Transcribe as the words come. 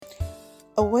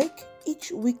Awake each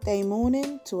weekday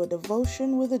morning to a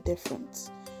devotion with a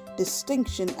difference.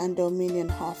 Distinction and Dominion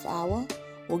half hour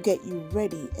will get you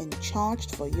ready and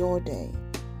charged for your day.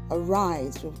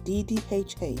 Arise with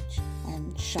DDHH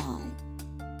and shine.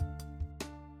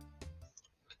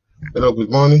 Hello, good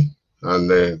morning,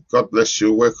 and God bless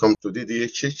you. Welcome to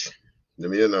DDHH,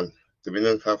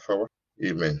 Dominion half hour.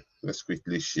 Amen. Let's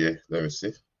quickly share. Let me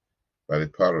see. By the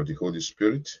power of the Holy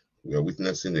Spirit, we are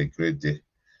witnessing a great day.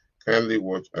 Kindly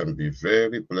watch and be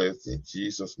very blessed in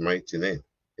Jesus' mighty name.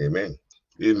 Amen.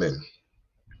 Amen.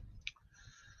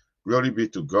 Glory be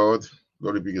to God.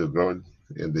 Glory be to God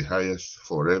in the highest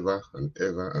forever and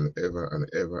ever and ever and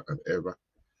ever and ever.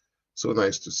 So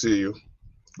nice to see you.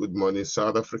 Good morning,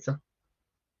 South Africa.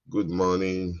 Good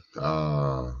morning,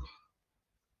 UK.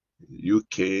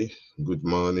 Good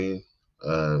morning,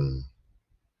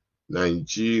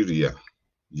 Nigeria,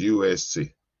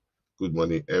 USA. Good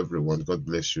morning, everyone. God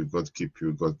bless you. God keep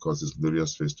you. God cause His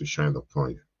glorious face to shine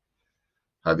upon you.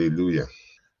 Hallelujah.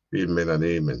 Amen and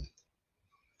amen.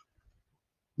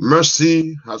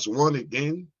 Mercy has won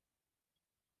again,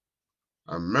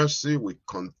 and mercy will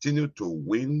continue to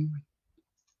win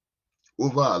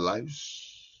over our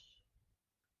lives,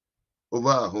 over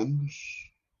our homes,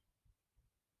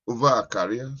 over our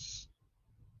careers,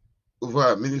 over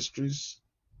our ministries,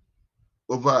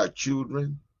 over our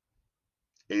children.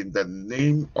 In the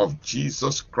name of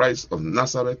Jesus Christ of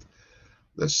Nazareth,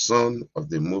 the Son of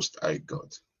the Most High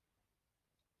God.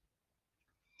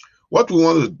 What we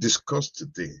want to discuss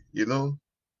today,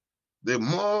 the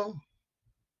more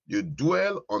you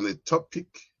dwell on a topic,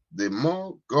 the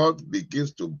more God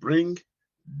begins to bring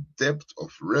depth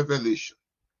of revelation.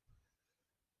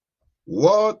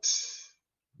 What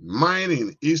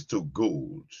mining is to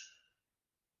gold.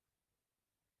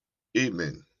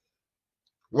 Amen.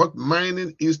 What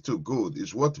mining is to gold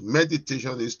is what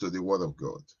meditation is to the Word of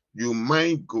God. You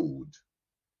mine gold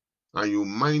and you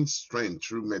mine strength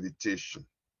through meditation.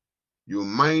 You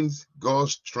mine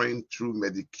God's strength through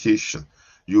meditation.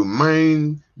 You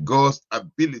mine God's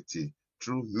ability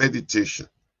through meditation.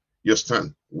 You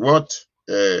understand? What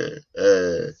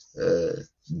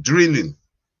drilling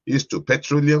is to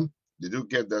petroleum. Did you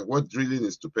get that? What drilling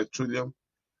is to petroleum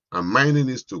and mining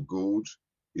is to gold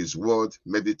is what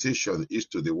meditation is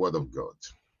to the Word of God.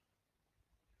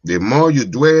 The more you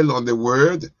dwell on the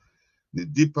Word, the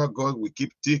deeper God will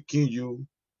keep taking you,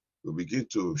 will begin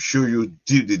to show you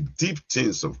the deep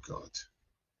things of God.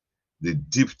 The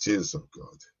deep things of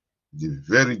God. The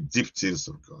very deep things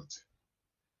of God.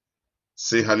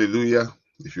 Say hallelujah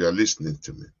if you are listening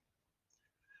to me.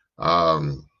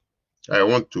 I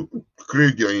want to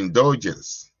crave your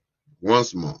indulgence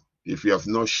once more. If you have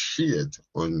not shared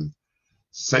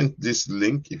sent this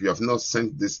link, if you have not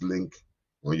sent this link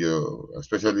on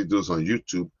especially those on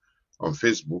YouTube, on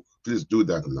Facebook, please do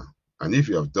that now. And if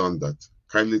you have done that,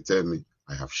 kindly tell me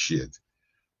I have shared.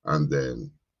 And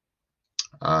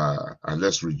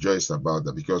let's rejoice about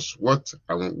that, because what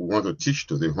we want to teach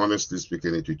today, honestly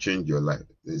speaking, it will change your life.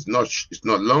 It's not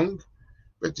long,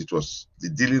 but it was the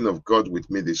dealing of God with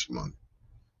me this morning.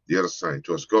 The other side, it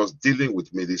was God's dealing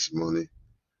with me this morning,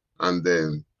 and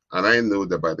I know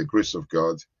that by the grace of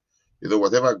God,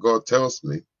 whatever God tells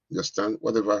me, you understand,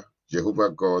 whatever Jehovah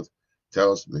God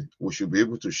tells me, we should be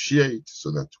able to share it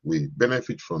so that we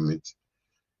benefit from it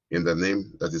in the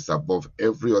name that is above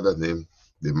every other name,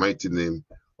 the mighty name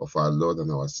of our Lord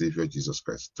and our Savior, Jesus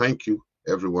Christ. Thank you,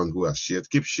 everyone who has shared.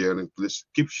 Keep sharing, please.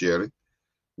 Keep sharing.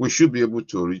 We should be able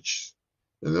to reach,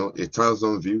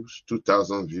 1,000 views,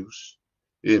 2,000 views.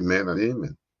 Amen and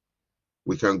amen.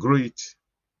 We can grow it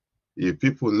if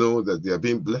people know that they are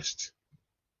being blessed.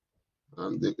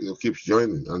 And they'll keep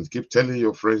joining and keep telling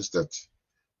your friends that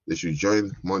they should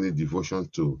join morning devotion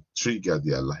to trigger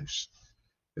their lives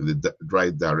in the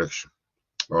right direction.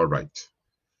 All right.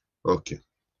 Okay.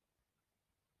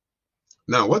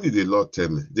 Now, what did the Lord tell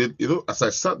me? As I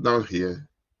sat down here,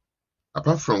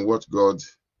 apart from what God,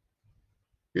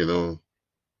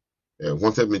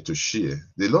 wanted me to share,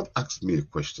 the Lord asked me a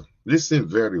question. Listen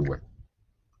very well.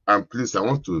 And please, I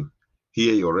want to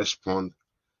hear your response,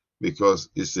 because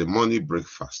it's a morning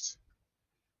breakfast.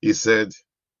 He said,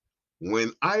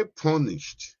 when I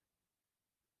punished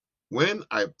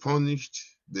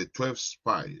the 12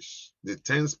 spies, the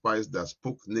 10 spies that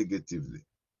spoke negatively,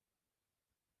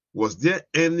 was there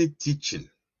any teaching?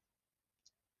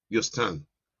 You understand?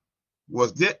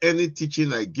 Was there any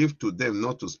teaching I gave to them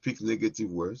not to speak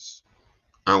negative words?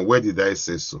 And where did I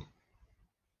say so?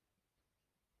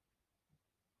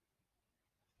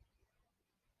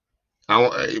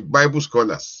 Bible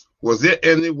scholars, was there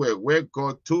anywhere where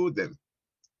God told them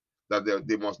that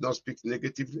they must not speak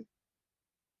negatively?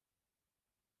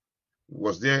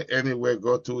 Was there anywhere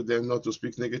God told them not to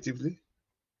speak negatively?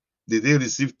 Did they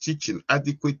receive teaching,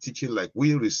 adequate teaching like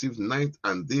we receive night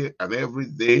and day and every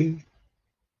day?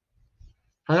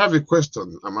 I have a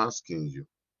question I'm asking you.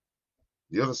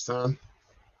 Do you understand?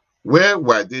 Where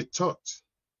were they taught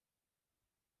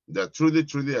that truly,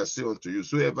 truly I say unto you,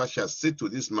 whoever shall say to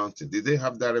this mountain? Did they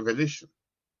have that revelation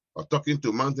of talking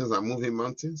to mountains and moving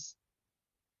mountains?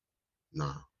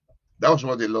 No. That was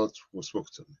what the Lord spoke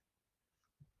to me.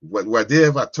 Were they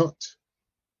ever taught?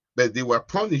 But they were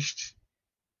punished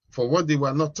for what they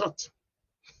were not taught.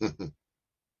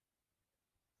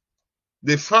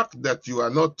 The fact that you are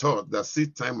not taught that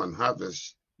seed time and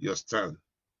harvest your stand,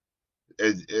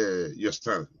 your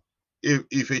stand.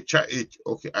 If a child,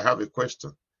 okay, I have a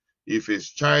question. If a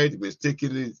child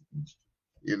mistakenly,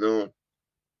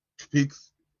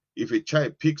 picks, if a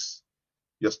child picks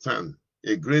your stand,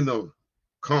 a grain of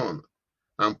corn,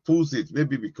 and pulls it,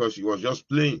 maybe because he was just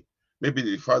playing, maybe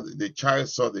the child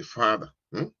saw the father.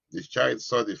 The child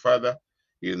saw the father,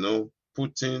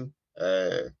 putting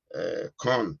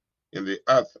corn in the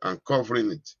earth and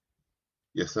covering it.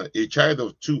 Yes, sir. A child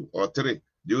of 2 or 3,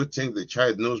 do you think the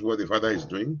child knows what the father is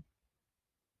doing?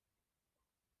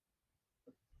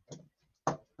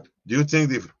 Do you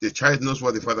think the child knows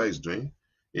what the father is doing?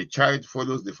 A child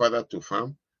follows the father to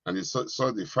farm, and he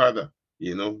saw the father,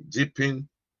 dipping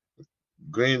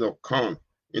grain of corn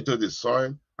into the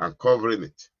soil and covering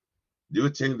it. Do you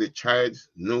think the child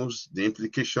knows the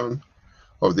implication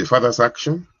of the father's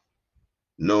action?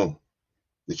 No.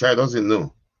 The child doesn't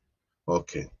know.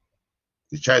 Okay.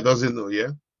 The child doesn't know, yeah?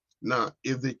 Now,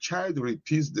 if the child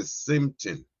repeats the same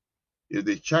thing, if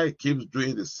the child keeps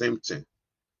doing the same thing,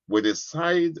 will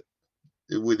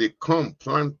the corn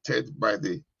planted by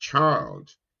the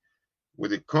child, will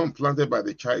the corn planted by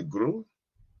the child grow?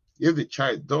 If the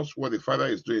child does what the father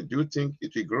is doing, do you think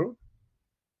it will grow?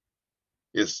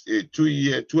 It's a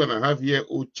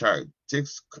 2.5-year-old child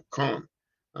takes corn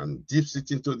and dips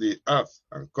it into the earth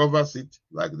and covers it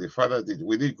like the father did.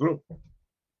 Will it grow?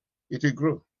 It will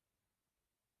grow.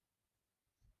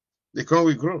 The corn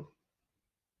will grow.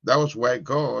 That was why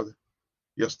God,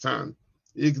 you stand.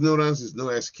 Ignorance is no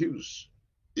excuse.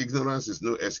 Ignorance is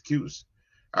no excuse.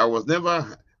 I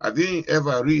didn't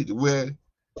ever read where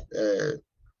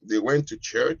they went to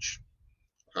church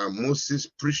and Moses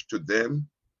preached to them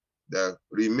that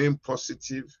remain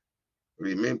positive.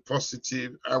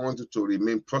 I want you to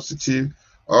remain positive.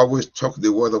 Always talk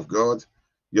the word of God.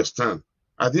 You stand.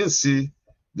 I didn't see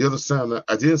the other side.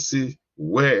 I didn't see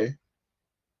where.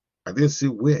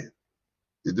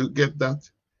 Did you get that?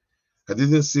 I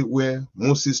didn't see where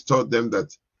Moses taught them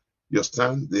that you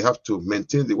stand. They have to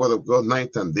maintain the word of God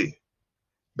night and day.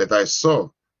 But I saw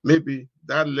maybe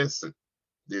that lesson,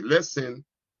 the lesson,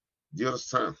 do you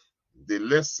understand? The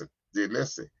lesson,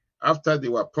 after they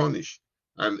were punished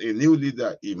and a new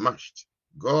leader emerged,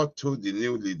 God told the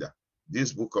new leader,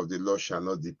 this book of the law shall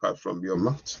not depart from your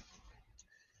mouth.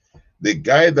 The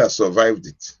guy that survived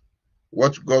it,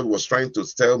 what God was trying to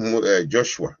tell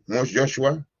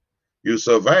Joshua, you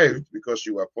survived because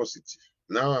you were positive.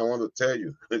 Now I want to tell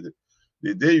you,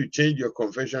 the day you change your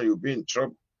confession, you'll be in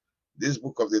trouble. This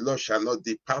book of the law shall not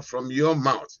depart from your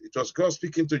mouth. It was God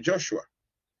speaking to Joshua.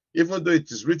 Even though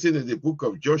it is written in the book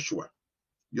of Joshua,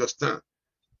 you understand?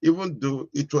 Even though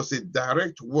it was a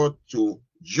direct word to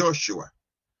Joshua,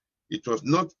 it was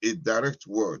not a direct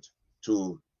word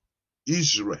to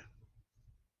Israel,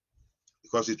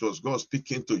 because it was God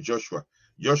speaking to Joshua.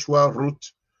 Joshua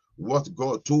wrote what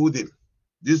God told him.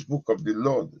 This book of the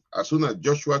Lord, as soon as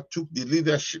Joshua took the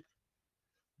leadership,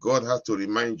 God had to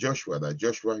remind Joshua that,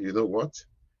 Joshua, you know what?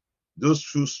 Those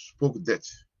who spoke death,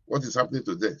 what is happening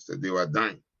to them? So they were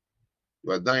dying.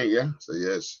 You are dying, yeah? So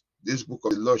yes, this book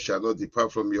of the Lord shall not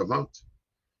depart from your mouth.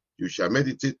 You shall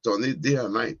meditate on it day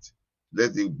and night.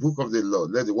 Let the book of the Lord,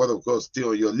 let the word of God stay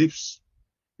on your lips.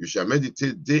 You shall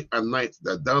meditate day and night,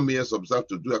 that thou mayest observe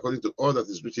to do according to all that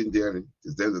is written therein. It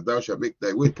is then that thou shalt make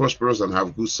thy way prosperous and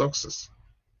have good success.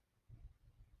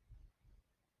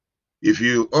 If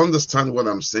you understand what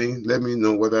I'm saying, let me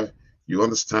know whether you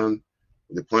understand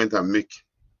the point I'm making.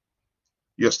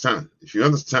 You understand? If you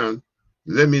understand,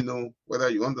 let me know whether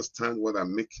you understand what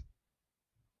I'm making.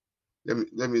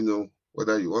 Let me know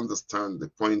whether you understand the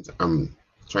point I'm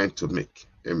trying to make.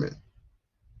 Amen.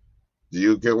 Do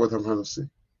you get what I'm trying to say?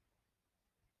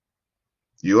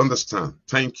 You understand?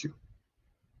 Thank you.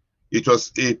 It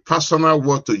was a personal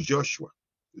word to Joshua.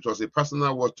 It was a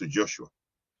personal word to Joshua.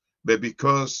 But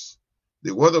because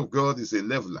the word of God is a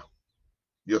leveler,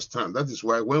 you understand? That is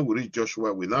why when we read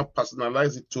Joshua, we now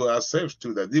personalize it to ourselves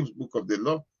too, that this book of the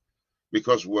law,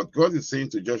 because what God is saying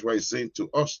to Joshua is saying to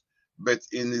us. But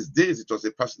in his days, it was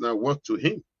a personal word to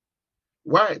him.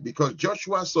 Why? Because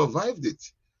Joshua survived it.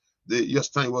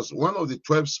 Yostan was one of the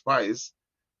 12 spies,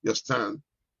 Yostan,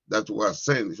 that were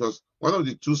sent. It was one of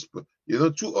the two,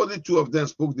 only two of them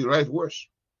spoke the right words.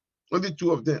 Only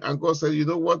two of them. And God said, you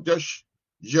know what, Josh,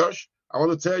 I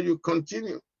want to tell you,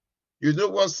 continue. You know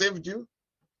what saved you?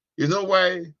 You know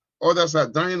why others are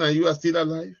dying and you are still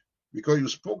alive? Because you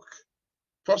spoke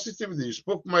positively. You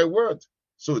spoke my word.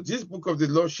 So this book of the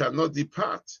law shall not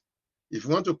depart. If you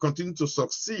want to continue to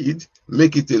succeed,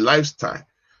 make it a lifestyle.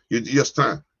 You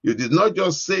understand? You did not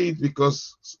just say it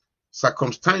because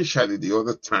circumstantially the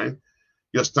other time.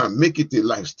 You understand? Make it a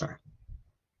lifestyle.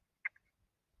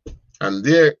 And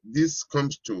this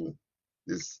comes to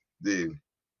the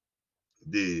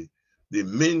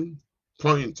main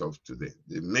point of today.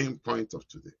 The main point of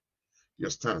today. You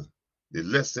understand? The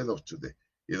lesson of today.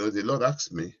 The Lord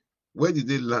asked me, where did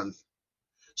they land?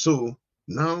 So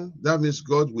now that means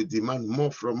God will demand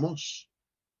more from us.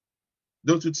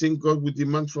 Don't you think God will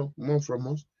demand more from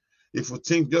us? If you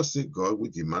think, just say God will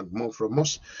demand more from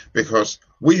us, because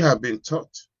we have been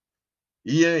taught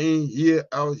year in, year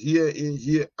out, year in,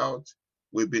 year out.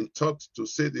 We've been taught to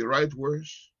say the right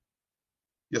words.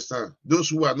 Yes, sir. Those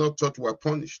who are not taught were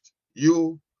punished.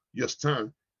 You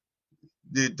understand?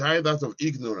 They died out of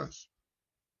ignorance.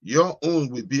 Your own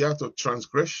will be out of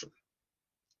transgression.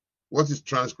 What is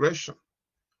transgression?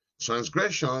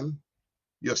 Transgression,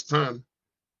 you stand,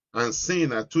 and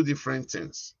sin are two different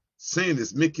things. Sin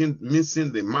is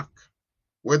missing the mark.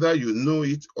 Whether you know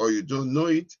it or you don't know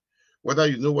it, whether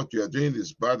you know what you are doing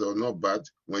is bad or not bad,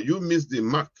 when you miss the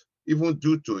mark, even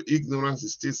due to ignorance,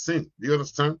 is still sin. Do you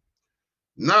understand?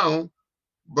 Now,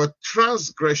 but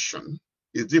transgression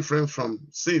is different from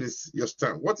sin. You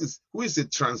understand? Who is a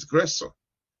transgressor?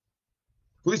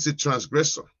 Who is a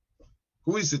transgressor?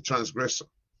 Who is a transgressor?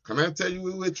 Can I tell you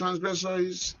who a transgressor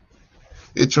is?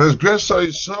 A transgressor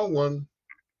is someone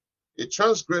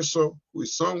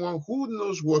who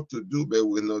knows what to do but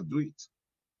will not do it.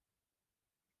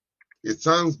 A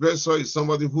transgressor is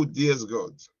somebody who dares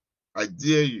God. I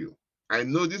dare you. I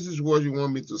know this is what you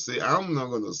want me to say. I'm not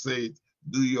going to say it.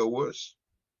 Do your worst.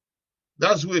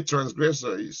 That's who a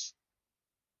transgressor is.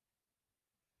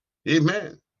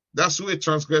 Amen. That's who a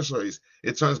transgressor is.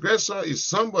 A transgressor is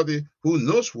somebody who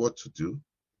knows what to do,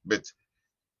 but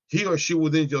he or she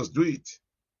wouldn't just do it.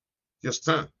 Just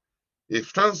stand.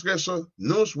 If transgressor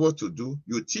knows what to do,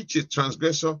 you teach a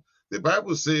transgressor. The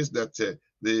Bible says that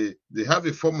they have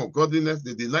a form of godliness.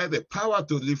 They deny the power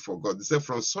to live for God. They say,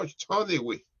 from such, turn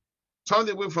away. Turn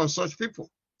away from such people.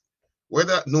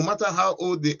 No matter how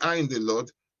old they are in the Lord,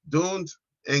 don't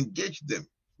engage them,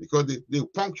 because they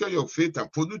puncture your faith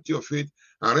and pollute your faith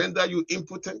and render you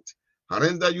impotent and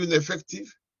render you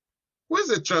ineffective. Who is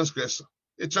a transgressor?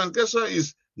 A transgressor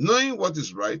is knowing what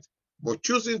is right, but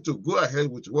choosing to go ahead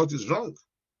with what is wrong.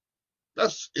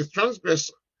 That's a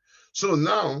transgressor. So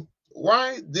now,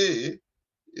 why they,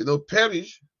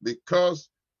 perish? Because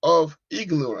of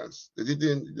ignorance. They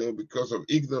didn't, because of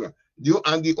ignorance.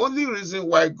 And the only reason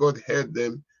why God held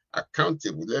them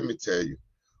accountable, let me tell you,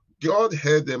 God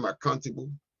held them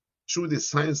accountable through the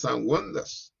signs and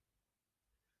wonders.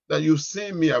 That you've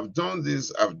seen me, I've done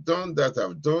this, I've done that,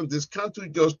 I've done this. Can't you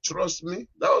just trust me?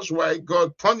 That was why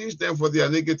God punished them for their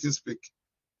negative speak.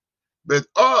 But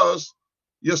us,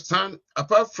 you stand,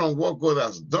 apart from what God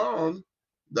has done,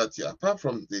 apart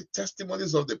from the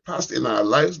testimonies of the past in our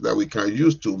lives that we can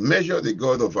use to measure the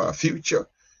God of our future,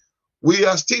 we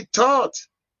are still taught.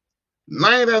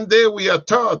 Night and day we are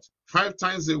taught. 5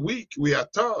 times a week we are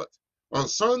taught. On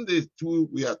Sunday too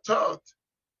we are taught.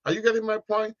 Are you getting my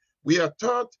point? We are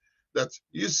taught that,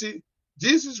 you see,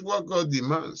 this is what God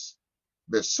demands.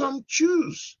 But some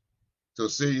choose to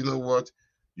say, you know what,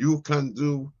 you can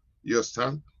do your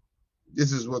stand.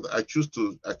 This is what I choose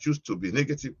to be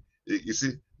negative. You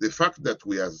see, the fact that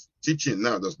we are teaching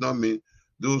now does not mean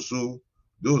those who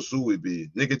will be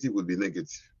negative will be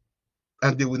negative.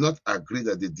 And they will not agree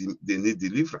that they need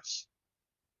deliverance.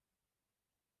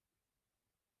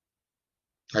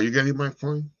 Are you getting my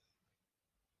point?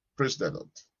 Praise the Lord.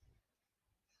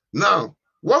 Now,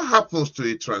 what happens to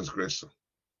a transgressor?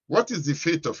 What is the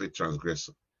fate of a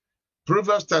transgressor?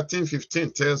 Proverbs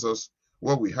 13:15 tells us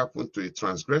what will happen to a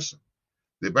transgressor.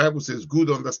 The Bible says, good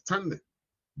understanding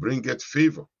bringeth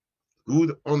favor.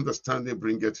 Good understanding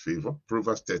bringeth favor.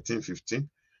 Proverbs 13:15.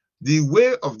 The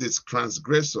way of this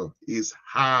transgressor is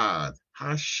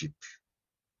hardship,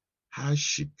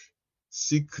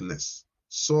 sickness,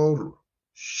 sorrow,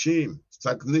 shame,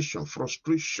 stagnation,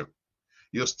 frustration.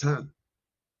 You stand.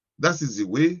 That is the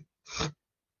way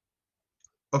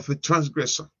of a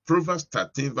transgressor. Proverbs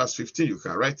 13, verse 15, you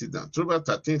can write it down. Proverbs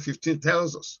 13, 15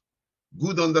 tells us,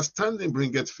 good understanding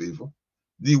bringeth favor.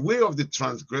 The way of the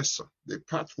transgressor, the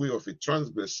pathway of a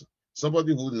transgressor,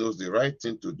 somebody who knows the right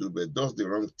thing to do but does the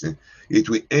wrong thing, it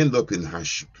will end up in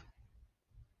hardship.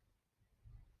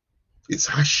 It's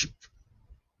hardship.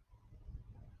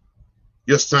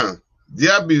 You understand?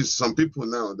 There be some people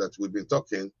now that we've been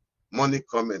talking, money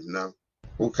comment now,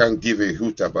 who can give a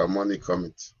hoot about money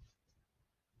comment.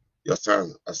 You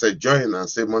understand? I said join and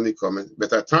say money comment,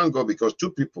 but I thank God because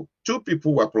two people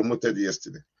were promoted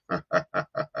yesterday.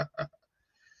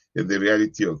 In the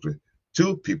reality of grace,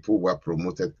 2 people were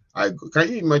promoted.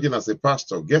 Can you imagine as a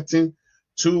pastor getting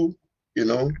 2,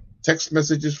 text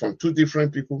messages from 2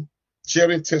 different people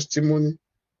sharing testimony?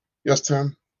 You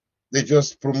understand? They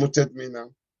just promoted me now.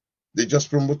 They just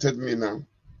promoted me now.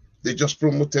 They just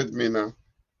promoted me now.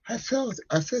 I felt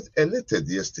elated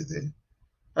yesterday.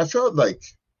 I felt like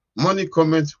money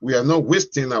comment, we are not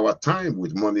wasting our time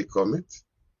with money comment.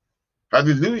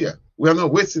 Hallelujah. We are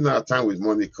not wasting our time with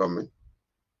money comment.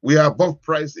 We are above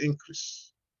price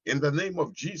increase in the name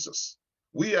of Jesus.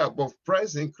 We are above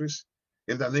price increase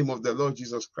in the name of the Lord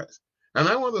Jesus Christ. And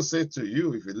I want to say to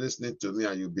you, if you're listening to me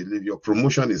and you believe your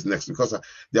promotion is next, because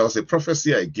there was a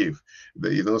prophecy I gave,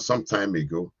 that, some time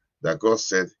ago, that God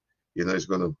said, it's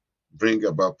going to bring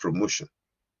about promotion.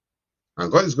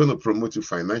 And God is going to promote you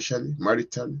financially,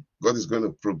 maritally. God is going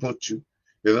to promote you,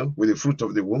 with the fruit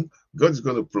of the womb. God is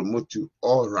going to promote you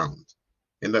all around.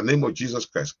 In the name of Jesus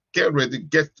Christ, get ready,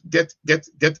 get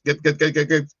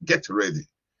ready.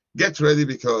 Get ready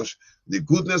because the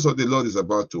goodness of the Lord is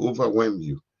about to overwhelm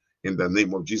you. In the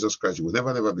name of Jesus Christ, you will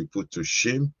never be put to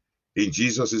shame. In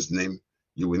Jesus' name,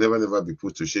 you will never be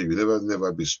put to shame. You will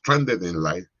never be stranded in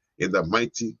life. In the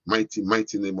mighty, mighty,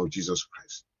 mighty name of Jesus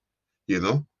Christ.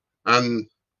 And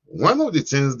one of the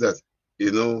things that,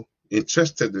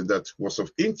 interested in that was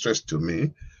of interest to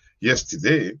me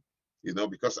yesterday,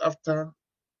 because after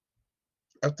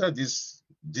this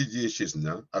DGHs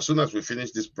now, as soon as we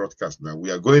finish this broadcast now,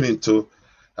 we are going into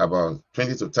about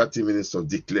 20 to 30 minutes of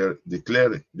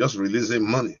declaring, just releasing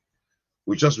money.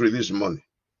 We just released money.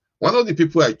 One of the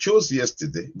people I chose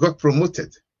yesterday got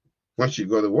promoted when she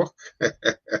got to work.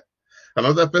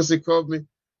 Another person called me,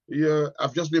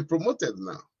 I've just been promoted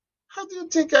now. How do you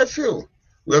think I feel?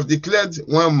 We have declared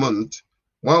 1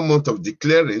 month of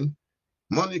declaring,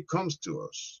 money comes to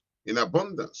us in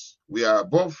abundance. We are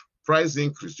above price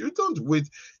increase. You don't wait.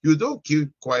 You don't keep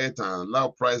quiet and allow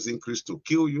price increase to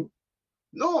kill you.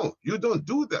 No, you don't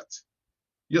do that.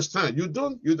 You understand? You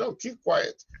don't keep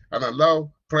quiet and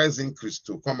allow price increase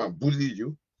to come and bully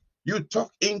you. You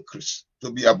talk increase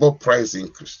to be above price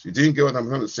increase. You didn't get what I'm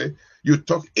trying to say? You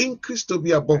talk increase to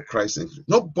be above price increase.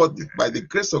 Nobody, by the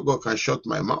grace of God, can shut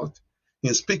my mouth.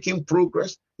 In speaking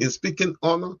progress, in speaking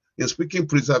honor, in speaking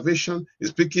preservation, in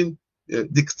speaking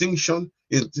distinction,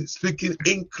 in speaking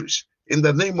increase. In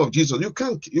the name of Jesus, you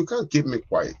can't keep me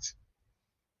quiet.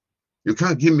 You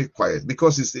can't keep me quiet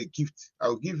because it's a gift.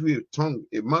 I'll give you a tongue,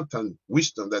 a mouth, and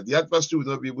wisdom that the adversary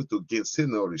will not be able to gainsay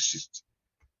nor resist.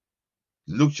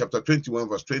 Luke chapter 21,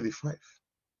 verse 25.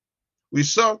 We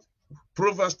saw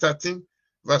Proverbs 13,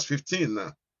 verse 15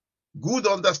 now. Good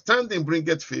understanding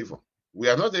bringeth favor. We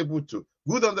are not able to.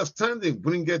 Good understanding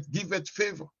giveth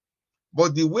favor.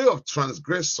 But the way of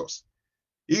transgressors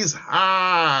is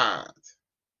hard.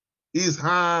 Is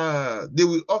hard.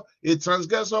 A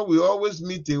transgressor will always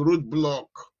meet a roadblock.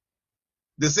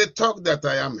 They say, talk that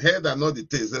I am head and not the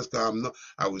tail. I'm not.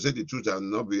 I will say the truth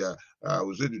and not be. I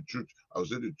will say the truth. I will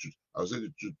say the truth. I will say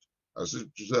the truth. I will say the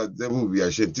truth. So the devil will be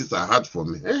ashamed. Things are hard for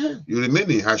me. You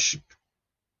remain in hardship.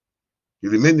 You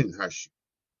remain in hardship.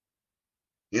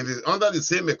 Under the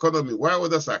same economy, while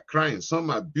others are crying, some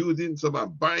are building, some are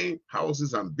buying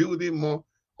houses and building more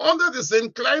under the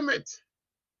same climate.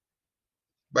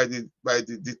 By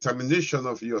the determination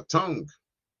of your tongue.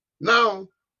 Now,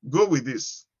 go with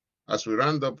this as we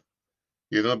round up,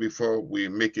 before we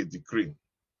make a decree.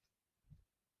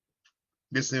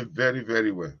 Listen very,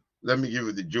 very well. Let me give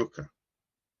you the joker.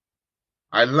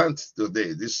 I learned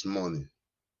today, this morning,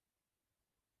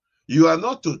 you are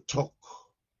not to talk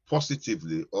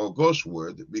positively or God's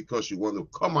word because you want to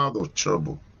come out of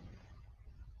trouble.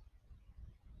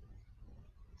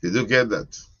 Did you get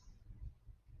that?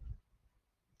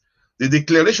 The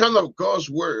declaration of God's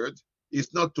word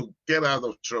is not to get out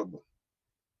of trouble.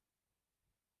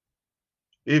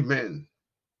 Amen.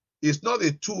 It's not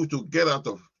a tool to get out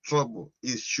of trouble.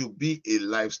 It should be a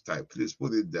lifestyle. Please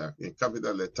put it there in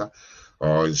capital letter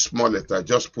or in small letter.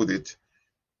 Just put it.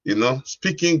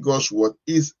 Speaking God's word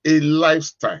is a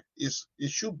lifestyle. It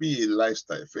should be a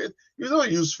lifestyle. Faith. You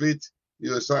don't use faith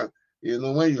You understand?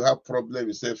 When you have problem,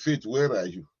 you say, faith, where are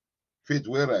you? Faith,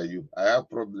 where are you? I have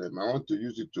problem. I want to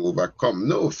use it to overcome.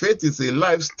 No, faith is a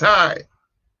lifestyle.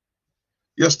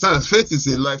 You understand? Faith is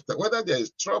a lifestyle. Whether there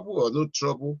is trouble or no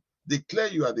trouble, declare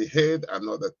you are the head and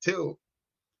not the tail.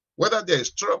 Whether there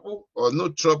is trouble or no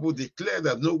trouble, declare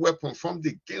that no weapon formed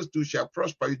against you shall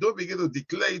prosper. You don't begin to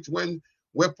declare it when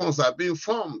weapons are being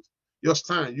formed. You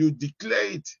understand? You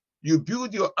declare it. You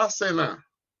build your arsenal.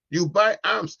 You buy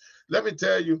arms. Let me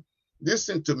tell you,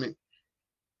 listen to me.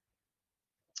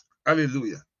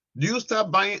 Hallelujah. Do you start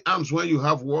buying arms when you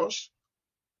have wars?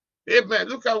 Amen.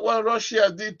 Look at what Russia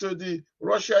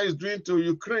is doing to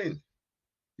Ukraine.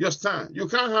 You understand? You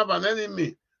can't have an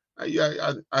enemy.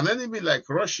 An enemy like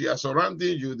Russia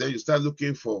surrounding you, then you start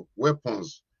looking for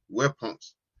weapons. You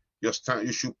understand?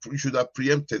 You should have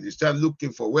preempted. You start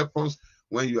looking for weapons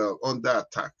when you are under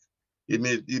attack. It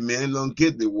may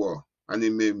elongate the war, and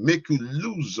it may make you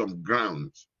lose some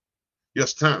ground. You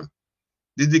understand?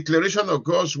 The declaration of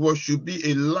God's word should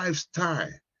be a lifestyle.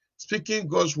 Speaking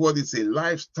God's word is a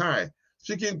lifestyle.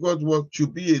 Speaking God's word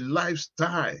should be a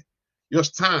lifestyle. You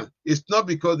understand? It's not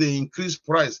because they increase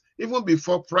price. Even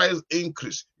before price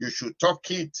increase, you should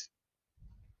talk it.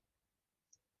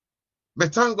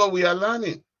 But thank God we are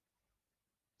learning.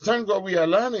 Thank God we are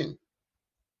learning.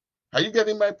 Are you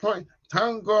getting my point?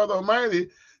 Thank God Almighty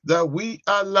that we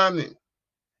are learning.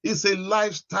 It's a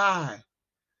lifestyle.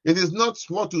 It is not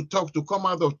what to talk to come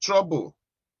out of trouble.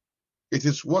 It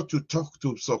is what to talk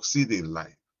to succeed in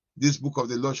life. This book of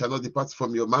the Lord shall not depart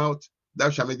from your mouth. Thou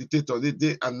shalt meditate on it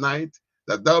day and night,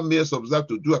 that thou mayest observe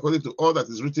to do according to all that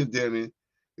is written therein.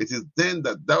 It is then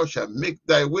that thou shalt make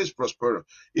thy ways prosperous.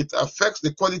 It affects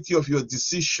the quality of your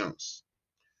decisions.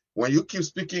 When you keep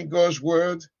speaking God's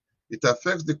word, it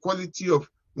affects the quality of,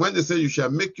 when they say you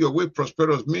shall make your way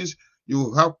prosperous, means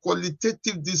you have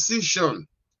qualitative decision.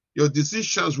 Your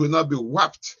decisions will not be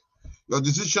warped. Your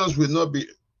decisions will not be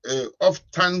off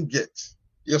target.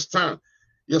 You understand?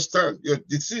 Your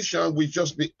decision will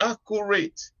just be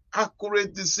accurate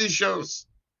decisions.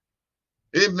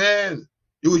 Amen.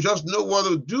 You will just know what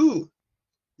to do.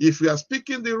 If you are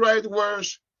speaking the right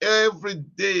words every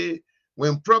day,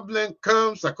 when problem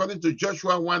comes, according to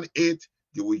Joshua 1:8,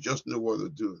 you will just know what to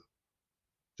do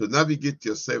to navigate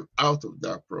yourself out of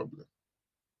that problem.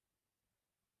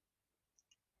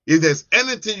 If there's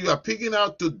anything you are picking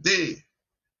out today,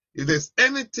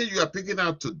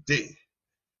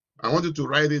 I want you to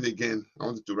write it again.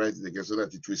 So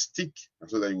that it will stick and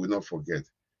so that you will not forget.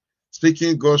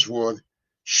 Speaking God's word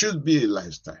should be a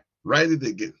lifestyle. Write it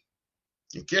again.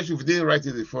 In case you didn't write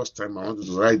it the first time, I want you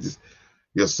to write it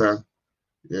yourself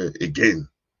again.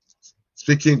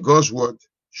 Speaking God's word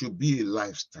should be a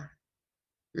lifestyle.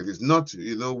 It is not,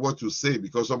 what you say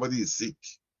because somebody is sick.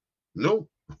 No.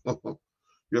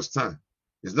 You understand?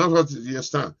 It's not what you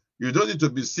understand. You don't need to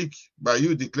be sick by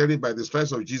you declaring by the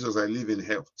stripes of Jesus I live in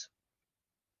health.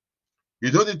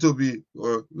 You don't need to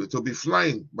be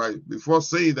flying before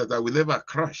saying that I will never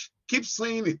crash. Keep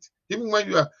saying it. Even when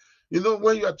you are,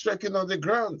 when you are trekking on the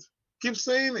ground. Keep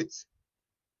saying it.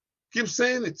 Keep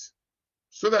saying it.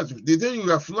 So that the day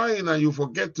you are flying and you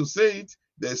forget to say it,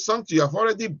 there's something, you have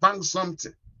already banked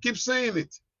something. Keep saying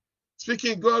it.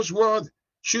 Speaking God's word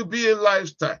should be a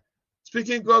lifestyle.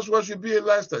 Speaking God's word should be a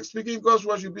lifestyle. Speaking God's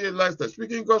word should be a lifestyle.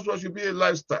 Speaking God's word should be a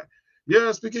lifestyle.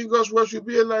 Yeah, speaking God's word should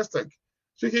be a lifestyle.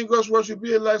 Speaking God's word should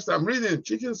be a lifestyle. I'm reading.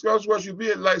 Speaking God's word should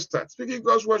be a lifestyle. Speaking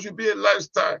God's word should be a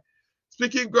lifestyle.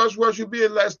 Speaking God's word should be a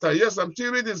lifestyle. Yes, I'm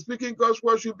still reading. Speaking God's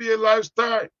word should be a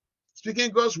lifestyle.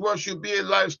 Speaking God's word should be a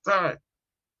lifestyle.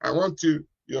 I want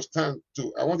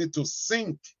it to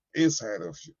sink inside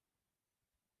of you.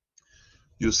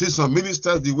 You see some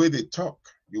ministers, the way they talk,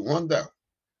 you wonder,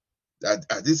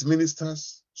 are these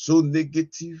ministers so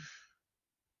negative?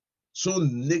 So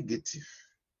negative.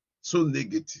 So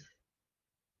negative.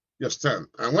 You understand?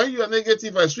 And when you are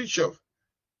negative, I switch off.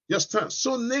 You understand?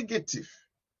 So negative.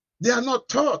 They are not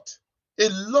taught. A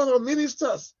lot of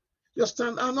ministers, you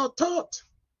understand, are not taught.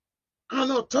 Are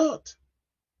not taught.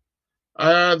 I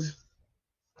had,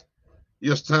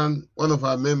 you understand, one of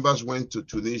our members went to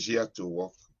Tunisia to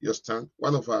work. You understand?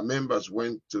 One of our members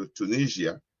went to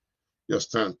Tunisia, you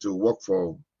understand, to work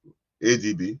for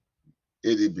ADB,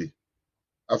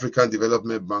 African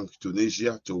Development Bank,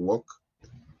 Tunisia, to work,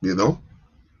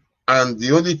 And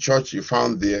the only church you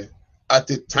found there, at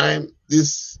the time,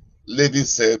 this lady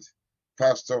said,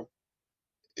 Pastor,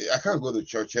 I can't go to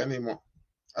church anymore.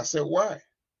 I said, why?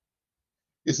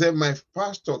 He said, my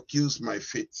pastor kills my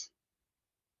faith.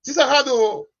 Sister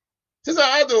Hado,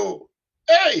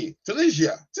 hey,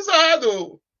 Tunisia, Sister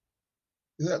Hado.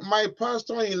 He said, my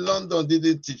pastor in London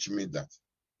didn't teach me that.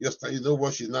 You know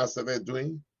what she now started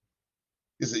doing?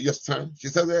 He said, yes, time. She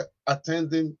started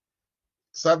attending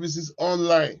services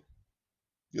online.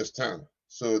 Yes, time.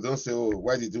 So don't say, oh,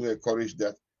 why did you encourage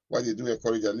that? Why did you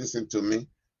encourage that? Listen to me.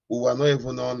 We were not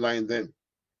even online then.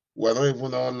 We were not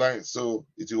even online. So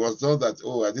it was not that,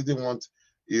 oh, I didn't want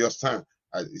your time.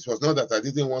 It was not that I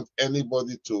didn't want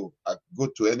anybody to go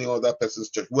to any other person's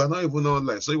church. We were not even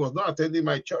online. So he was not attending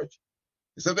my church.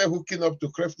 He started hooking up to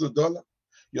Creflo Dollar.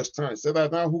 Your time. He said, I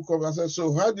now hook up. I said,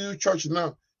 so how do you church now?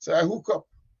 He said, I hook up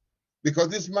because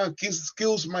this man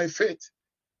kills my faith.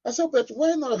 I said, but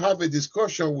why not have a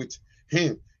discussion with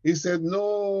him? He said,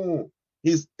 no,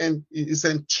 he's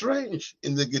entrenched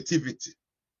in negativity.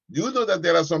 Do you know that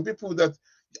there are some people that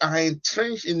are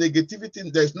entrenched in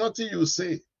negativity? There's nothing you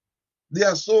say. They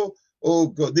are so, oh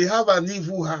God, they have an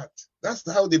evil heart. That's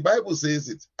how the Bible says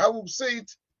it. I will say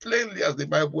it plainly as the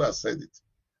Bible has said it.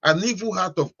 An evil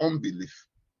heart of unbelief.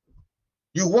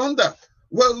 You wonder,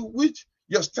 well, which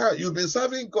your style, you've been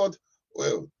serving God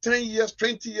 10 years,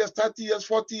 20 years, 30 years,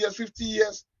 40 years, 50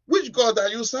 years. Which God are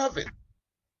you serving?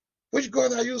 Which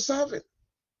God are you serving?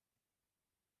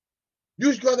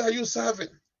 Which God are you serving?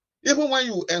 Even when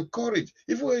you encourage,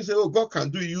 even when you say, oh, God can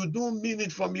do it, you don't mean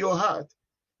it from your heart.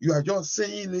 You are just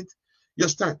saying it. You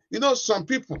stand. You know, some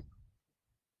people,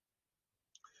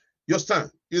 you stand.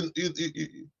 You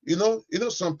know,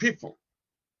 some people,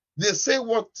 they say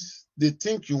what they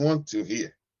think you want to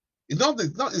hear. It's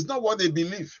not what they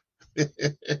believe.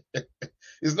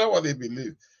 It's not what they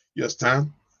believe. You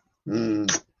stand.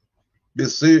 They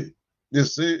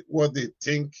say what they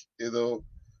think,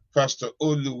 Pastor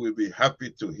Olu will be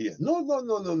happy to hear.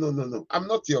 No. I'm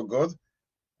not your God,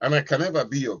 and I can never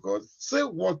be your God. Say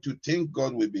what you think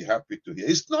God will be happy to hear.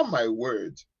 It's not my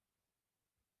word.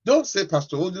 Don't say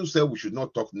Pastor Olu said we should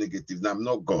not talk negative. No, I'm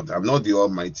not God. I'm not the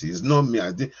Almighty. It's not me.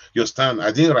 I didn't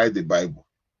write the Bible.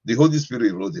 The Holy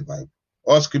Spirit wrote the Bible.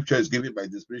 All scripture is given by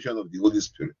the inspiration of the Holy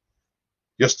Spirit.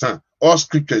 You understand? All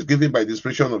scripture is given by the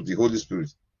inspiration of the Holy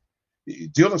Spirit. Do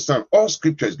you understand? All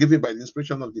scripture is given by the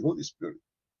inspiration of the Holy Spirit.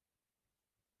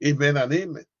 Amen and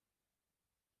amen.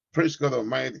 Praise God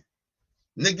Almighty.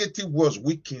 Negative words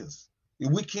weakens.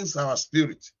 It weakens our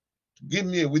spirit. Give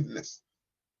me a witness.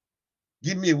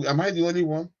 Am I the only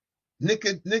one?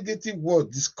 Negative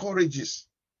word discourages.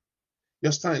 You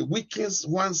understand? It weakens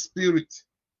one's spirit.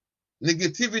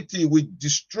 Negativity will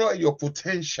destroy your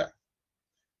potential.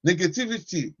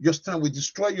 Negativity, you understand, will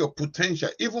destroy your potential.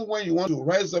 Even when you want to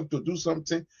rise up to do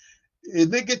something, a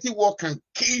negative word can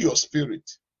kill your spirit.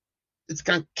 It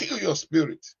can kill your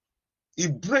spirit.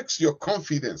 It breaks your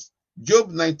confidence. Job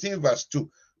 19 verse 2.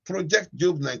 Project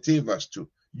Job 19 verse 2.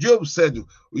 Job said, you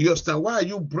understand, why are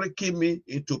you breaking me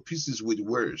into pieces with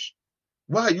words?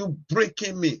 Why are you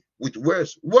breaking me with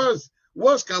words? Words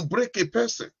can break a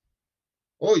person.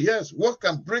 Oh yes, what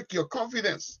can break your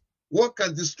confidence? What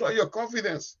can destroy your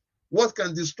confidence? What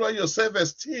can destroy your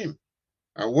self-esteem?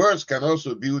 And words can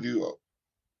also build you up.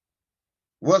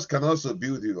 Words can also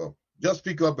build you up. Just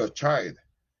pick up a child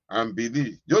and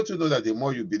believe. Don't you know that the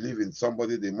more you believe in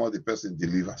somebody, the more the person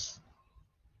delivers?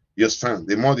 You understand?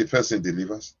 The more the person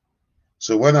delivers.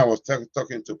 So when I was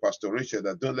talking to Pastor Richard,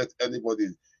 that don't let anybody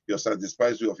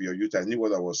despise you of your youth, I knew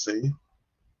what I was saying.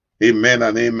 Amen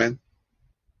and amen.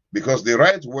 Because the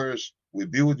right words will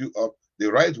build you up.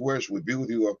 The right words will build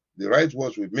you up. The right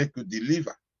words will make you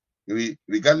deliver.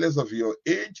 Regardless of your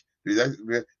age,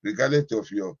 regardless of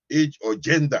your age or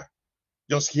gender.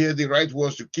 Just hear the right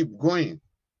words to keep going.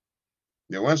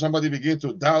 Then when somebody begins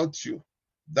to doubt you,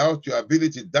 doubt your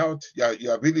ability, doubt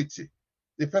your ability,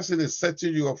 the person is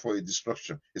setting you up for a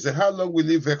destruction. He said, how long will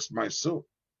he vex my soul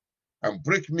and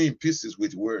break me in pieces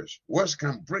with words? Words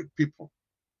can break people.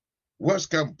 Words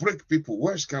can break people.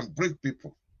 Words can break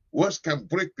people. Words can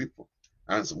break people.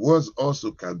 And words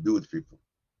also can build people.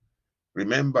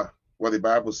 Remember what the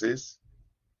Bible says?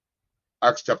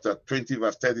 Acts chapter 20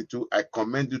 verse 32, I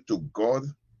commend you to God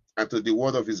and to the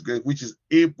word of his grace, which is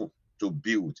able to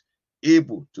build.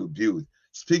 Able to build.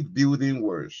 Speak building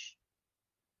words.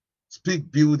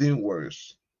 Speak building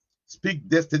words. Speak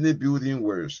destiny building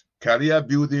words. Career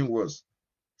building words.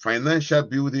 Financial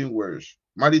building words.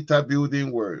 Marital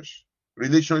building words.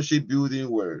 Relationship building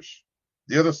words.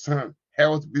 The other time,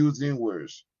 health building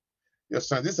words. Yes,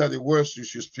 son, these are the words you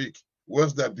should speak.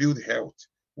 Words that build health.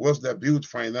 Words that build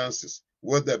finances.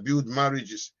 Words that build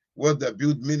marriages. Words that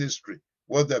build ministry.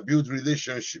 Words that build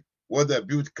relationship. Words that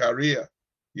build career.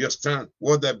 You understand?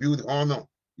 Words that build honor.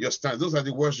 You understand? Those are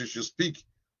the words you should speak.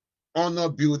 Honor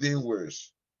building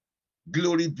words.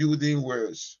 Glory building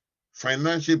words.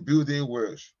 Financial building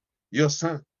words. You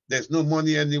understand? There's no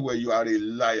money anywhere. You are a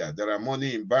liar. There are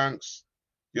money in banks.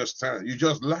 You stand. You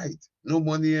just lied. No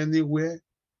money anywhere.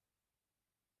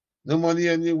 No money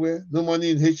anywhere. No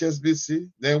money in HSBC.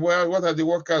 Then what are the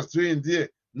workers doing there?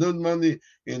 No money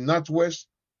in Northwest,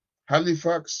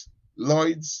 Halifax,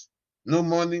 Lloyd's. No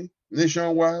money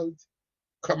nationwide.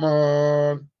 Come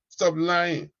on. Stop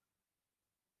lying.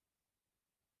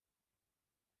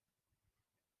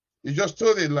 You just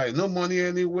told a lie. No money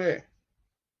anywhere.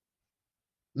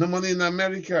 No money in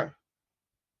America.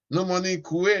 No money in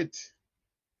Kuwait.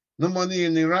 No money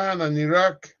in Iran and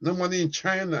Iraq. No money in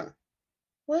China.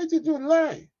 Why did you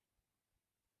lie?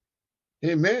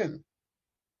 Amen.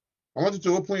 I want you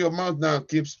to open your mouth now and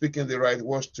keep speaking the right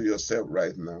words to yourself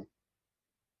right now.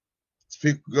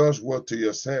 Speak God's word to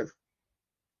yourself.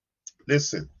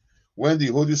 Listen, when the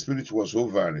Holy Spirit was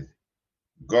hovering,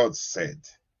 God said,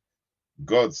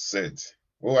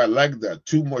 oh, I like that.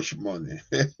 Too much money.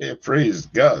 Praise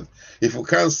God. If you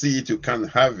can't see it, you can't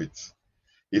have it.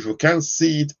 If you can't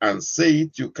see it and say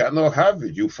it, you cannot have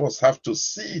it. You first have to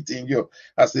see it in your,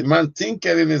 as a man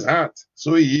thinketh in his heart,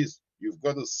 so he is. You've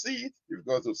got to see it, you've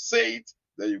got to say it,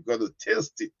 then you've got to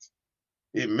taste it.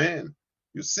 Amen.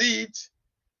 You see it,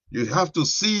 you have to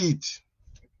see it.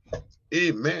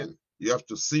 Amen. You have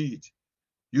to see it.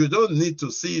 You don't need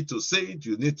to see it to say it,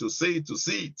 you need to say it to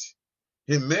see it.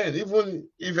 Amen. Even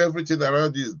if everything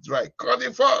around you is dry, call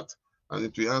it forth and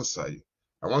it will answer you.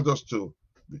 I want us to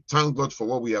thank God for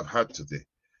what we have had today.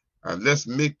 And let's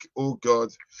make, oh God,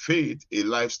 faith a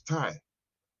lifestyle.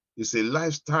 It's a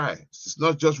lifestyle. It's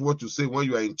not just what you say when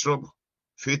you are in trouble.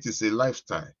 Faith is a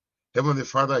lifestyle. Heavenly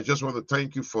Father, I just want to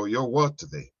thank you for your word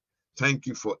today. Thank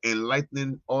you for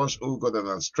enlightening us, oh God,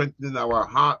 and strengthening our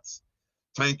hearts.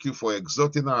 Thank you for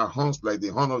exalting our horns like the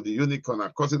horn of the unicorn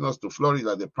and causing us to flourish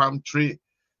like the palm tree.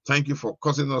 Thank you for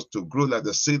causing us to grow like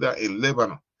the cedar in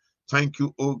Lebanon. Thank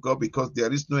you, oh God, because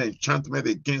there is no enchantment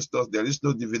against us. There is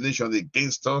no divination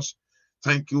against us.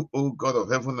 Thank you, O God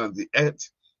of heaven and the earth,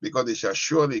 because they shall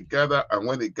surely gather, and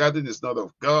when the gathering is not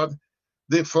of God,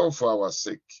 they fall for our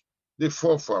sake. They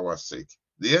fall for our sake.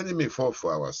 The enemy fall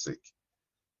for our sake.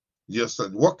 Yes,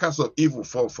 workers of evil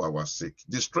fall for our sake.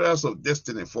 Destroyers of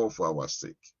destiny fall for our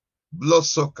sake.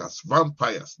 Bloodsuckers,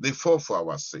 vampires, they fall for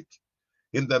our sake.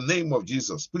 In the name of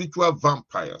Jesus, spiritual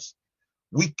vampires,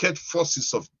 wicked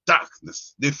forces of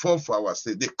darkness, they fall for our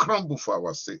sake. They crumble for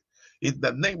our sake. In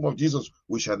the name of Jesus,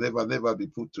 we shall never, never be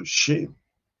put to shame.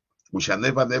 We shall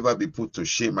never, never be put to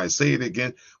shame. I say it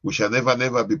again. We shall never,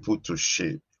 never be put to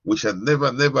shame. We shall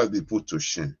never, never be put to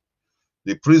shame.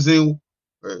 The prison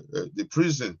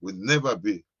will never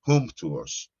be home to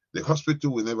us. The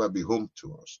hospital will never be home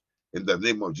to us. In the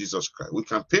name of Jesus Christ. We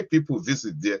can pay people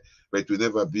visit there, but it will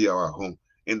never be our home.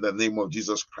 In the name of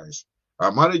Jesus Christ.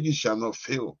 Our marriages shall not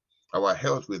fail. Our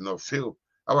health will not fail.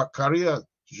 Our career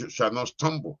shall not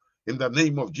stumble. In the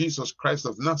name of Jesus Christ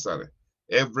of Nazareth,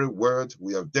 every word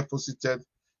we have deposited,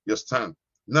 you stand.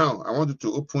 Now, I want you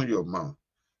to open your mouth.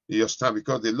 You stand,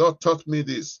 because the Lord taught me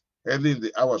this early in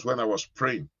the hours when I was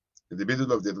praying in the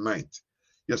middle of the night.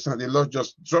 You stand, the Lord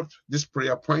just dropped this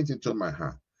prayer point into my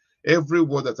heart. Every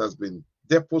word that has been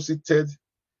deposited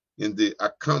in the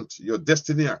account, your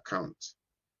destiny account,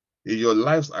 in your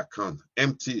life's account,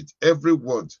 empty it. Every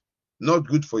word not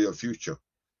good for your future,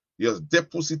 you're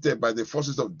deposited by the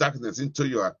forces of darkness into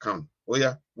your account. Oh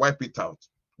yeah, wipe it out.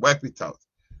 Wipe it out.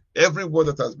 Every word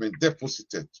that has been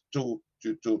deposited to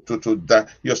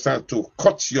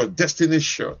cut your destiny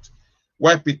short,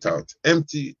 wipe it out.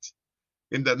 Empty it.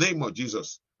 In the name of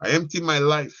Jesus, I empty my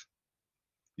life.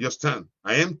 You stand.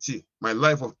 I empty my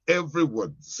life of every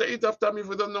word. Say it after me if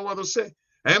you don't know what to say.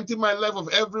 I empty my life of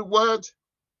every word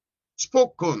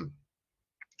spoken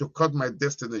to cut my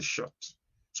destiny short,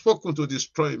 spoken to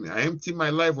destroy me. I empty my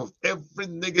life of every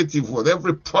negative word,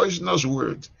 every poisonous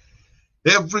word,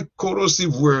 every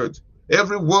corrosive word,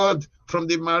 every word from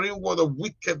the marine word of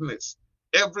wickedness,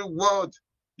 every word.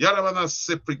 Yaravana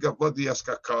sepriga body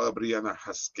askakabriana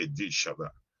haskedishaba.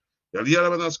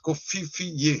 Yaravana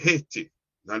skofifi yehete.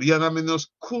 Nariana menos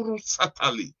kuru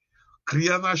satali.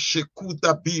 Kriana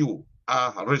shekuda bio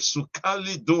a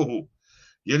resukali doho.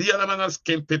 Yeliana manas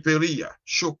kempeperia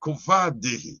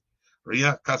shokovadehi.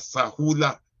 Riaka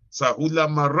sahula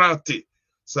marate,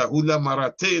 sahula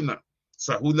maratena,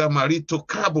 sahula marito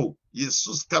cabo,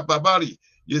 Jesus kababari,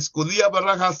 yeskolia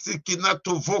baraha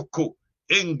sikinato voko,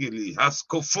 engeli,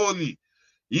 haskofoli,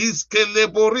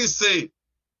 iskele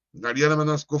Nariana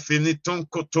manasko fini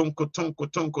tonko,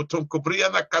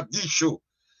 briana kadisho,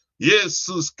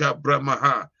 Jesus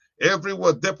kabramaha. Every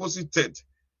word deposited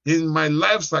in my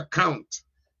life's account,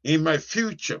 in my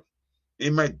future,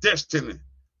 in my destiny,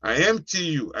 I empty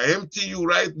you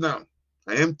right now.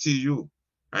 I empty you.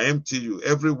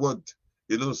 Every word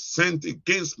sent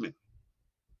against me,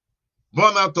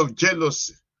 born out of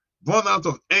jealousy, born out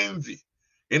of envy,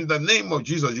 in the name of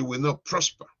Jesus, you will not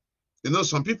prosper.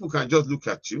 Some people can just look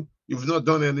at you. You've not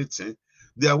done anything.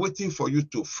 They are waiting for you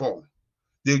to fall.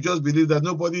 They just believe that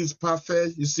nobody is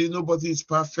perfect. You see, nobody is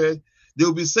perfect.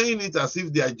 They'll be saying it as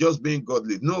if they are just being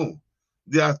godly. No,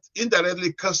 they are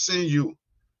indirectly cursing you.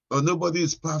 Oh, nobody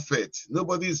is perfect.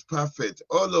 Nobody is perfect.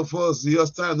 All of us, you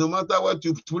understand, no matter what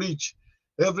you preach,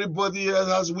 everybody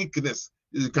has weakness.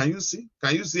 Can you see?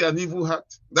 Can you see an evil heart?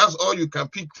 That's all you can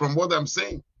pick from what I'm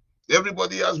saying.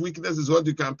 Everybody has weakness is what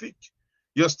you can pick.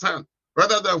 You understand?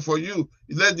 Rather than for you,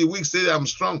 let the weak say I'm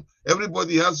strong.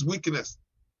 Everybody has weakness.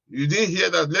 You didn't hear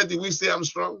that? Let the weak say I'm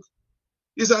strong.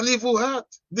 It's an evil heart.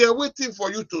 They are waiting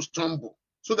for you to stumble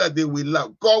so that they will laugh.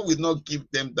 God will not give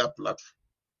them that platform.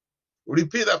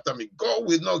 Repeat after me. God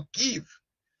will not give.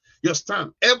 You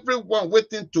understand? Everyone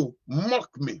waiting to mock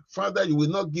me. Father, you will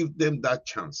not give them that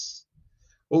chance.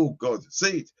 Oh God,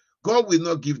 say it. God will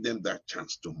not give them that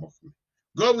chance to mock me.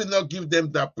 God will not give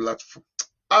them that platform.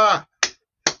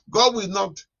 God will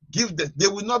not give them. They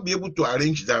will not be able to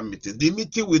arrange that meeting. The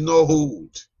meeting will not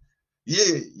hold.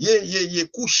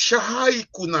 Kushahai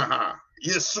kunaha.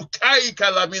 Yesukai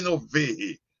kalamino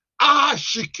vehe.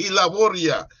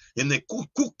 Shikilaboria. Ene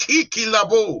kukiki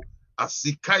labo.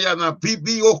 Asikaya na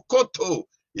bibi okoto.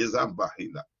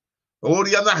 Izambahila.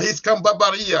 Oriana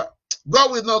hiskambabaria.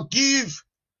 God will not give,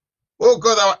 oh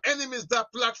God, our enemies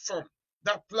that platform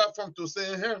to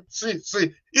say,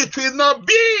 see, it will not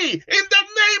be in the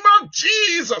name of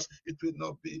Jesus. It will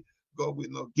not be. God will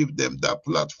not give them that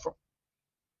platform.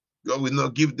 God will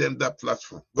not give them that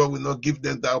platform. God will not give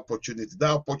them that opportunity.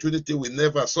 That opportunity will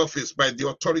never surface by the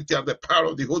authority and the power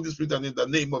of the Holy Spirit and in the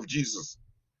name of Jesus.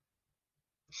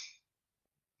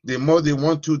 The more they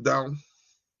want you down,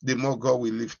 the more God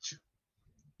will lift you.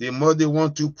 The more they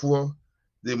want you poor,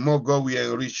 the more God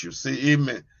will enrich you. Say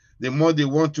amen. The more they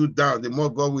want you down, the more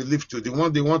God will lift you. The more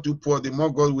they want you poor, the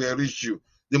more God will enrich you.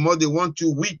 The more they want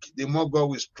you weak, the more God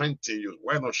will strengthen you.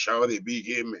 Why not shout a big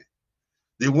amen?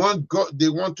 They want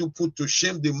to put to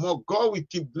shame, the more God will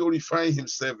keep glorifying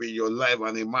himself in your life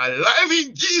and in my life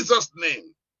in Jesus'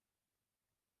 name.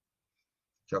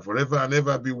 Shall forever and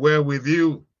ever be well with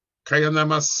you.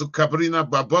 Kayanama Sukabrina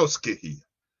Baboske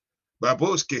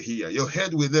here. Your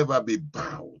head will never be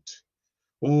bowed.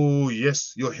 Oh,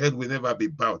 yes, your head will never be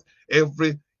bowed.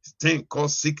 Everything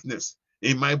called sickness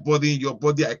in my body, in your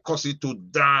body, I cause it to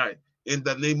die. In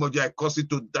the name of Jesus, I cause it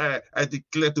to die. I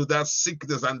declare to that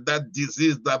sickness and that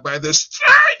disease that by the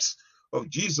stripes of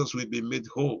Jesus will be made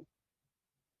whole.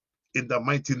 In the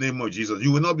mighty name of Jesus,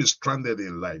 you will not be stranded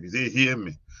in life. Did you hear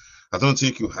me? I don't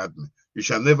think you heard me. You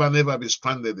shall never, never be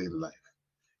stranded in life.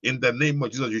 In the name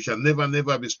of Jesus, you shall never,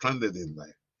 never be stranded in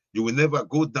life. You will never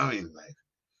go down in life.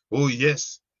 Oh,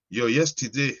 yes, your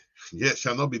yesterday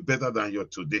shall not be better than your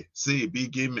today. Say a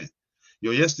big amen.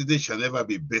 Your yesterday shall never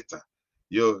be better.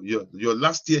 Your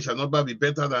last year shall never be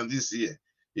better than this year.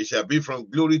 It shall be from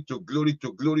glory to glory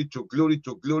to glory to glory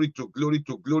to glory to glory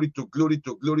to glory to glory to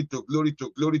glory to glory to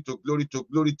glory to glory to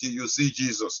glory till you see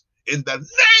Jesus. In the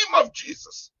name of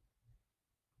Jesus.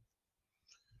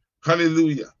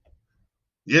 Hallelujah.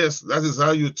 Yes, that is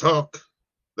how you talk.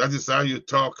 That is how you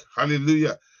talk.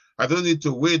 Hallelujah. I don't need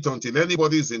to wait until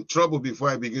anybody is in trouble before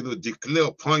I begin to declare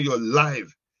upon your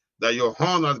life that your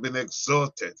horn has been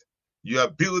exalted. You are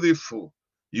beautiful.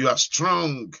 You are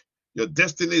strong. Your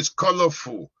destiny is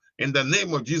colorful. In the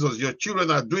name of Jesus, your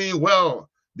children are doing well.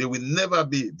 They will never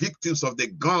be victims of the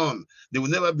gun. They will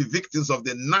never be victims of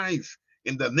the knife.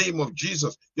 In the name of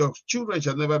Jesus, your children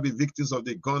shall never be victims of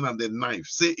the gun and the knife.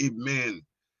 Say amen.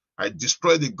 I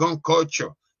destroy the gun culture,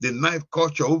 the knife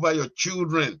culture over your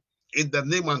children, in the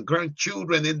name and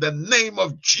grandchildren, in the name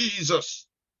of Jesus.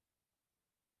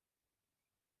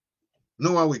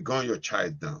 No one will gun your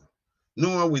child down.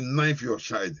 No one will knife your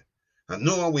child. And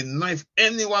no one will knife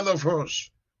any one of us.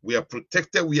 We are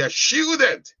protected. We are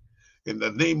shielded. In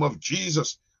the name of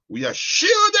Jesus, we are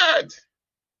shielded.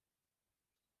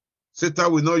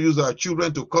 Satan will not use our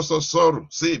children to cause us sorrow.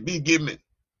 Say big amen.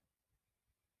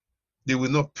 They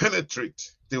will not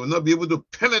penetrate. They will not be able to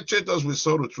penetrate us with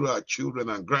sorrow through our children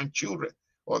and grandchildren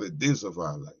all the days of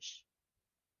our lives.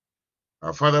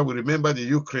 Our Father, we remember the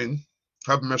Ukraine.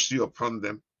 Have mercy upon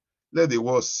them. Let the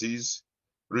war cease.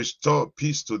 Restore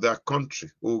peace to that country,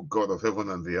 O God of heaven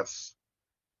and the earth.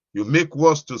 You make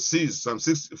wars to cease. Psalm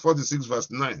 46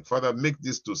 verse 9. Father, make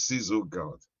this to cease, O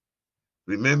God.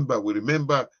 We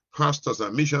remember pastors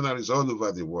and missionaries all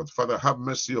over the world. Father, have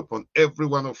mercy upon every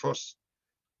one of us.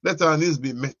 Let our needs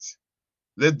be met.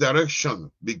 Let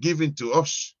direction be given to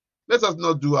us. Let us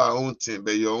not do our own thing,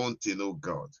 but your own thing, O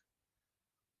God.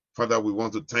 Father, we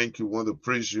want to thank you, we want to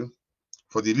praise you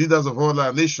for the leaders of all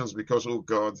our nations, because, oh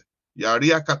God, the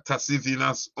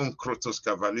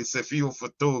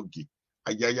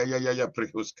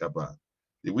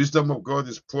wisdom of God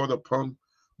is poured upon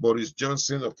Boris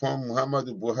Johnson, upon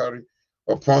Muhammadu Buhari,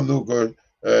 upon, oh God,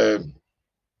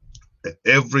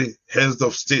 every head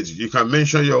of state. You can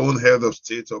mention your own head of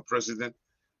state or president,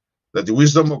 that the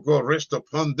wisdom of God rests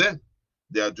upon them.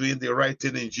 They are doing the right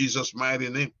thing in Jesus' mighty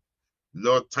name.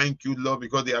 Lord, thank you, Lord,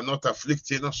 because they are not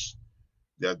afflicting us.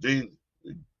 They are doing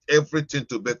everything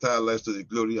to better our lives, to the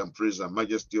glory and praise and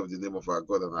majesty of the name of our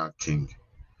God and our King.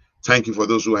 Thank you for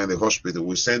those who are in the hospital.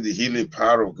 We send the healing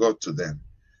power of God to them,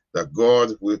 that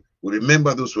God will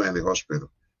remember those who are in the hospital,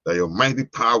 that your mighty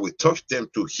power will touch them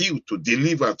to heal, to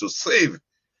deliver, to save,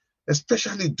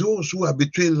 especially those who are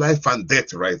between life and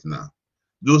death right now.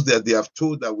 Those that they have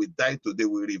told that we die today,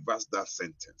 will reverse that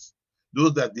sentence.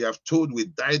 Those that they have told we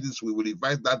die this, we will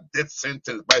revise that death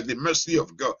sentence by the mercy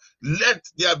of God. Let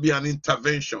there be an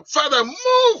intervention. Father,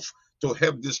 move to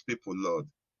help these people, Lord.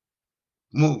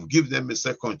 Move. Give them a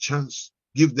second chance.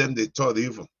 Give them the third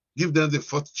even. Give them the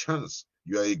fourth chance.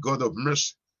 You are a God of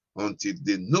mercy until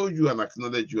they know you and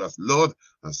acknowledge you as Lord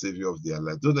and Savior of their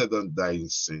life. Don't let them die in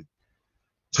sin.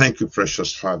 Thank you,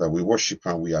 precious Father. We worship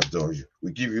and we adore you.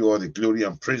 We give you all the glory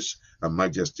and praise and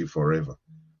majesty forever.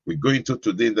 We go into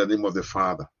today in the name of the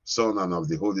Father, Son, and of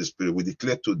the Holy Spirit. We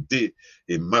declare today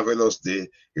a marvelous day,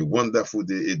 a wonderful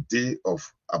day, a day of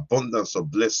abundance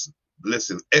of blessing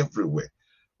everywhere,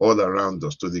 all around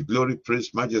us. To the glory,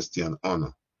 praise, majesty, and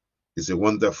honor. It's a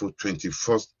wonderful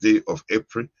 21st day of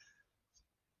April,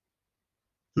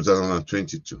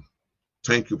 2022.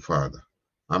 Thank you, Father.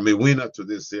 I'm a winner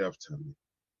today, say after me.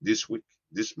 This week,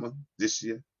 this month, this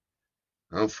year,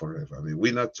 and forever. I'm a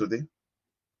winner today.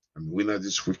 I'm a winner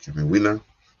this week. I'm a winner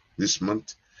this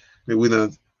month. I'm a winner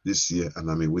this year, and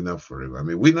I'm a winner forever.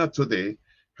 I'm a winner today.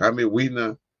 I'm a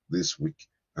winner this week.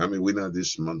 I'm a winner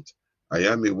this month. I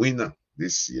am a winner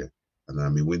this year, and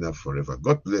I'm a winner forever.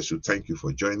 God bless you. Thank you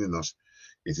for joining us.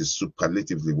 It is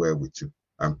superlatively well with you.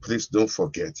 And please don't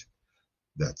forget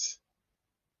that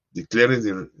declaring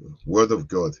the word of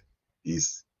God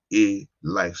is a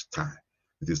lifestyle.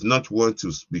 It is not what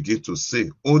to begin to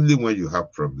say only when you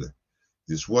have problem.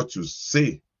 It is what you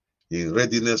say in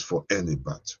readiness for any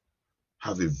battle.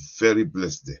 Have a very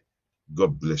blessed day.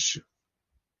 God bless you.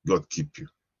 God keep you.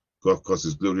 God cause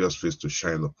his glorious face to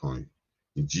shine upon you.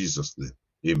 In Jesus' name,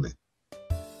 amen.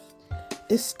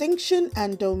 Distinction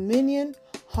and Dominion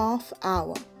Half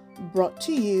Hour, brought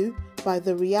to you by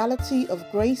the Reality of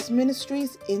Grace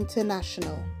Ministries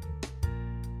International.